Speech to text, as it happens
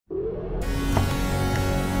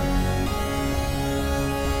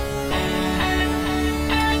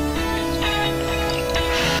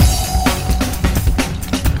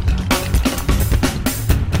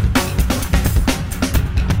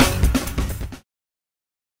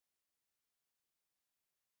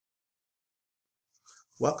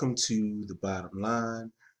Welcome to the bottom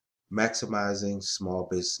line, maximizing small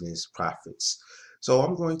business profits. So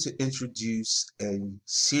I'm going to introduce a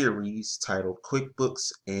series titled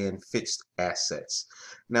QuickBooks and Fixed Assets.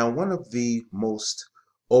 Now, one of the most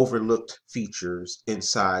overlooked features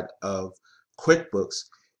inside of QuickBooks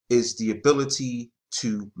is the ability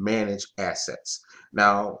to manage assets.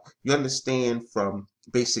 Now, you understand from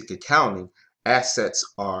basic accounting, assets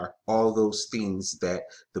are all those things that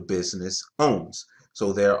the business owns.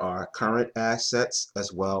 So there are current assets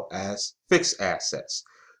as well as fixed assets.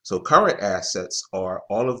 So current assets are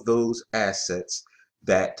all of those assets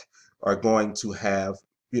that are going to have,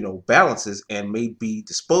 balances and may be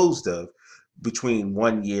disposed of between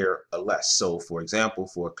 1 year or less. So for example,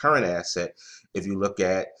 for a current asset, if you look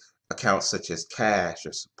at accounts such as cash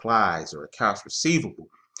or supplies or accounts receivable,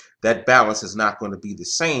 that balance is not going to be the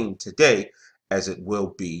same today as it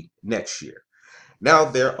will be next year. Now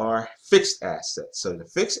there are fixed assets. So the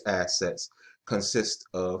fixed assets consist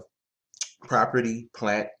of property,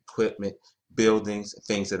 plant, equipment, buildings,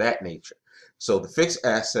 things of that nature. So the fixed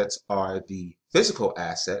assets are the physical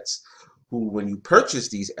assets who, when you purchase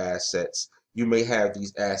these assets, you may have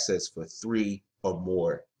these assets for 3 or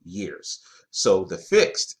more years. So the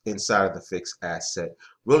fixed inside of the fixed asset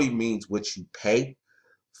really means what you pay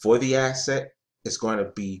for the asset is going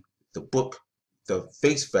to be the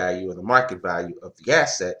face value or the market value of the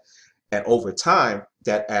asset. And over time,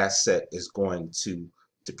 that asset is going to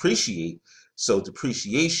depreciate. So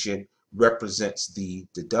depreciation represents the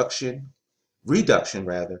reduction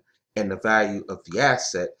rather, and the value of the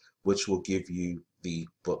asset, which will give you the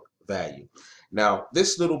book value. Now,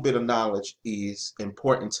 this little bit of knowledge is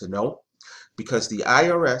important to know because the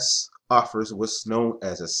IRS offers what's known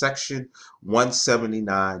as a Section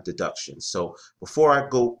 179 deduction. So before I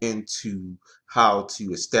go into how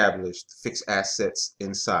to establish fixed assets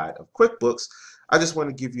inside of QuickBooks, I just want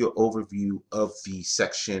to give you an overview of the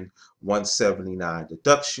Section 179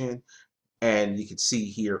 deduction. And you can see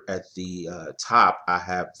here at the top, I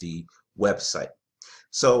have the website.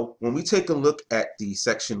 So when we take a look at the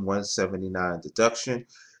Section 179 deduction,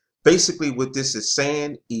 basically what this is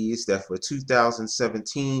saying is that for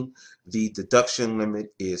 2017, the deduction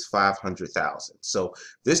limit is $500,000. So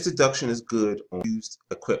this deduction is good on used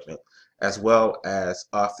equipment as well as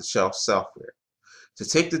off-the-shelf software. To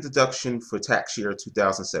take the deduction for tax year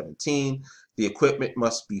 2017, the equipment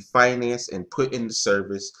must be financed and put into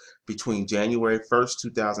service between January 1st,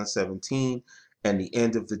 2017 and the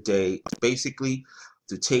end of the day. Basically,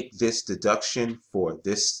 to take this deduction for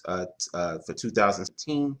for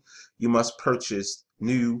 2017, you must purchase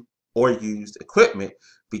new or used equipment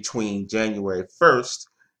between January 1st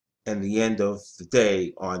and the end of the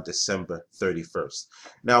day on December 31st.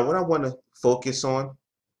 Now, what I want to focus on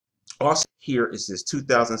also here is this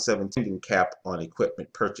 2017 cap on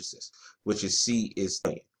equipment purchases, which is C is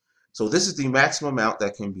 10. So this is the maximum amount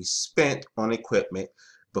that can be spent on equipment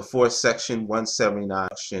before Section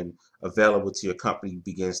 179 available to your company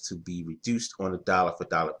begins to be reduced on a dollar for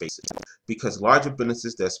dollar basis, because larger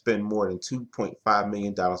businesses that spend more than $2.5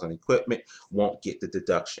 million on equipment won't get the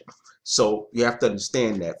deduction. So you have to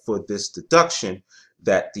understand that for this deduction,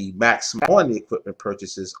 that the maximum on the equipment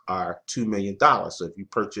purchases are $2 million. So if you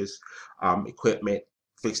purchase equipment,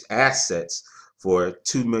 fixed assets for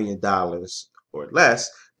 $2 million or less,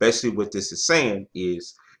 basically what this is saying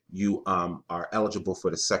is you are eligible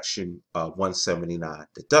for the Section 179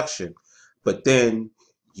 deduction, but then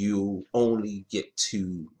you only get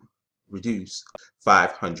to reduce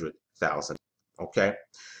 $500,000. Okay.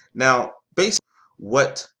 Now, basically,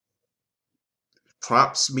 what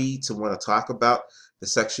prompts me to want to talk about the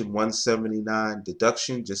Section 179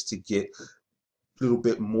 deduction, just to get a little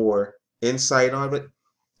bit more insight on it,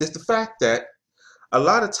 is the fact that a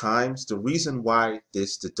lot of times the reason why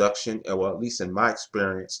this deduction, or at least in my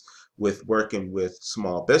experience with working with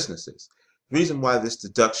small businesses, the reason why this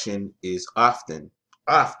deduction is often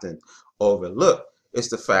overlooked is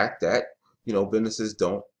the fact that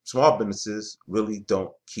small businesses really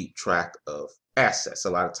don't keep track of assets. A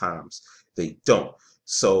lot of times they don't.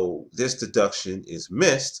 So this deduction is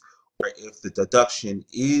missed, or if the deduction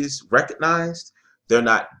is recognized, they're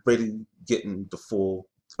not really getting the full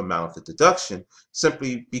amount of the deduction,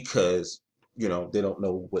 simply because they don't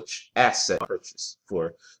know which asset to purchase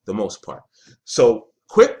for the most part. So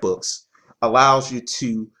QuickBooks allows you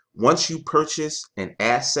to, once you purchase an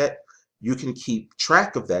asset, you can keep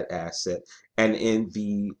track of that asset, and in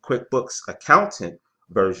the QuickBooks Accountant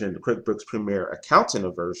version, the QuickBooks Premier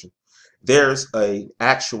Accountant version, there's an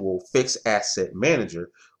actual fixed asset manager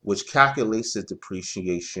which calculates the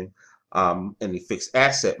depreciation in the fixed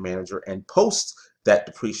asset manager and post that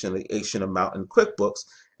depreciation amount in QuickBooks.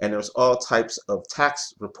 And there's all types of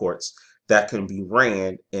tax reports that can be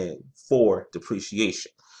ran in for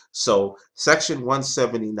depreciation. So Section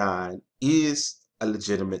 179 is a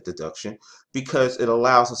legitimate deduction because it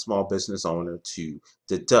allows a small business owner to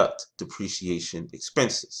deduct depreciation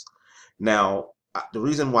expenses. Now, the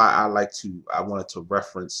reason why I wanted to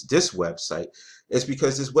reference this website is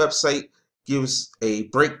because this website gives a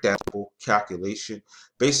breakdown calculation.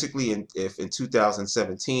 Basically, if in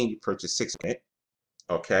 2017 you purchased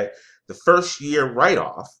okay, the first year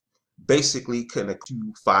write-off basically can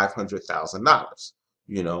accrue $500,000.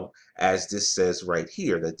 As this says right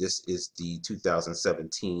here, that this is the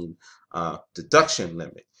 2017 deduction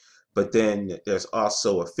limit. But then there's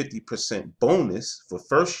also a 50% bonus for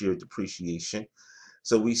first year depreciation.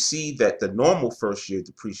 So we see that the normal first year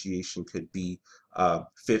depreciation could be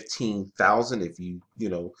 15,000 if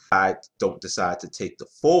I don't decide to take the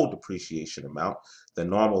full depreciation amount. The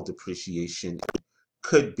normal depreciation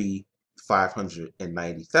could be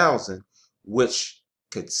 590,000, which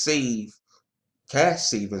could save cash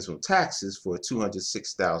savings from taxes for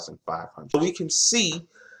 206,500. So we can see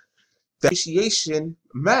depreciation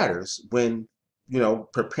matters when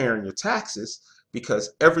preparing your taxes,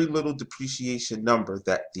 because every little depreciation number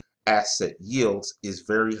that the asset yields is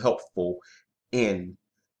very helpful in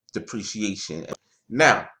depreciation.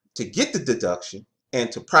 Now, to get the deduction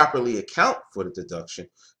and to properly account for the deduction,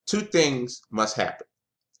 two things must happen.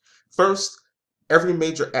 First, every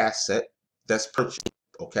major asset that's purchased,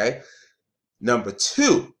 okay? Number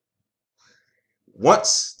two,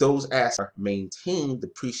 once those assets are maintained,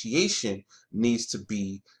 depreciation needs to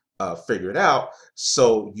be figured out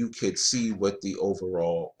so you could see what the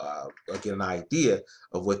overall, get an idea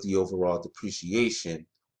of what the overall depreciation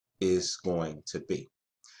is going to be.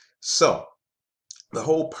 So the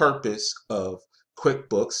whole purpose of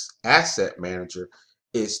QuickBooks Asset Manager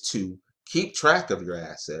is to keep track of your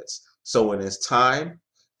assets. So when it's time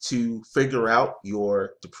to figure out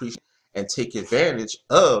your depreciation and take advantage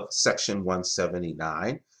of Section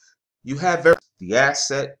 179, you have the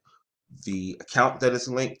asset, the account that is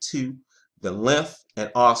linked to, the length,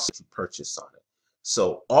 and also the purchase on it.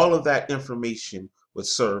 So all of that information would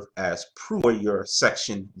serve as proof for your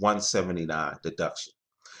Section 179 deduction.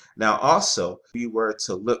 Now also, if we were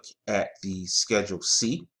to look at the Schedule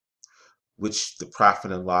C, which the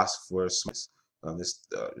profit and loss for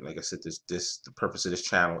like I said, the purpose of this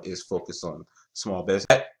channel is focused on small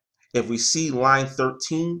business. If we see line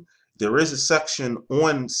 13, there is a section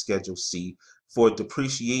on Schedule C for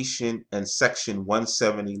depreciation and Section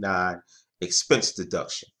 179 expense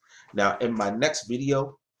deduction. Now, in my next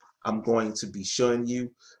video, I'm going to be showing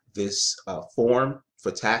you this form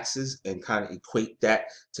for taxes and kind of equate that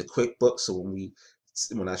to QuickBooks. So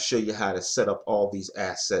when I show you how to set up all these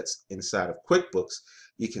assets inside of QuickBooks,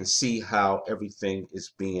 you can see how everything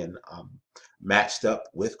is being matched up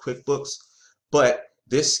with QuickBooks. But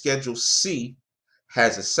this Schedule C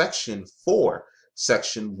has a section for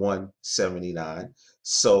Section 179.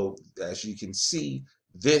 So as you can see,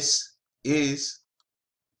 this is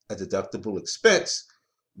a deductible expense,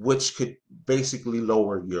 which could basically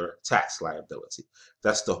lower your tax liability.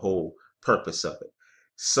 That's the whole purpose of it.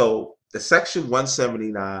 So the Section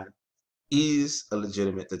 179 is a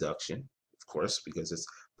legitimate deduction, of course, because it's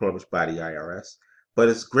published by the IRS, but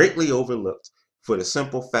it's greatly overlooked for the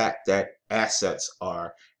simple fact that assets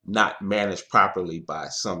are not managed properly by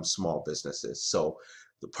some small businesses. So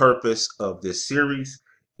the purpose of this series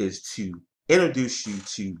is to introduce you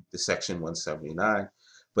to the Section 179,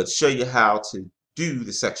 but show you how to do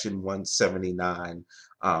the Section 179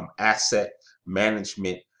 asset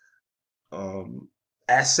management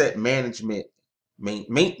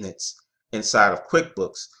maintenance inside of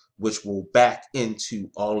QuickBooks, which will back into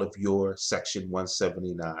all of your Section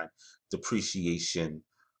 179 depreciation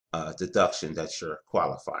deduction that you're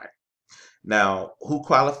qualifying. Now, who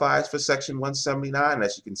qualifies for Section 179?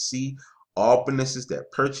 As you can see, all businesses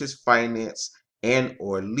that purchase, finance, and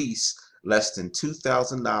or lease less than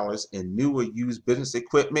 $2,000 in new or used business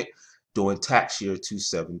equipment during tax year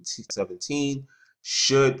 2017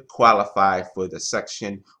 should qualify for the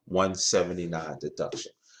Section 179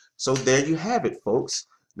 deduction. So there you have it, folks.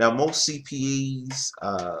 Now, most CPAs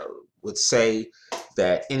would say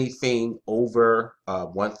that anything over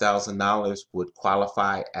 $1,000 would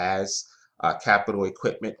qualify as capital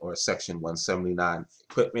equipment or Section 179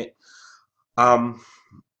 equipment.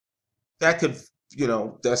 That could,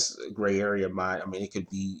 that's a gray area of mine. I mean, it could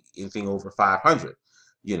be anything over 500,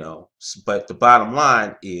 but the bottom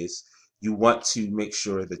line is you want to make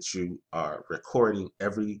sure that you are recording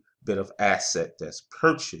every bit of asset that's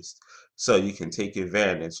purchased, so you can take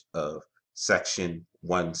advantage of Section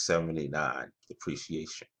 179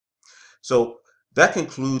 depreciation. So that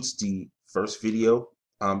concludes the first video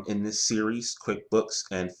in this series, QuickBooks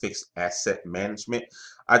and Fixed Asset Management.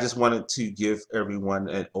 I just wanted to give everyone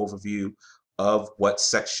an overview of what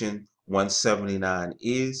Section 179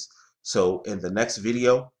 is. So in the next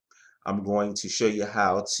video, I'm going to show you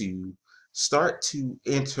how to start to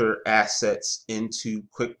enter assets into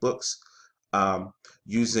QuickBooks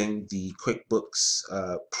using the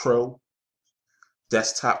QuickBooks Pro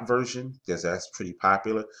desktop version, because that's pretty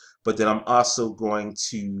popular. But then I'm also going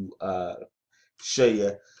to show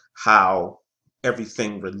you how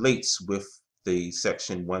everything relates with the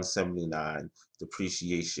Section 179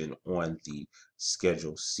 depreciation on the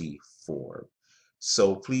Schedule C form.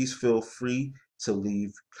 So please feel free to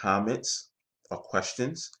leave comments or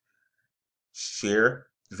questions, share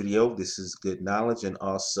the video. This is good knowledge, and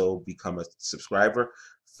also become a subscriber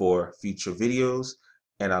for future videos.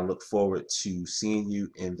 And I look forward to seeing you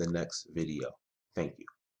in the next video. Thank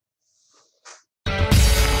you.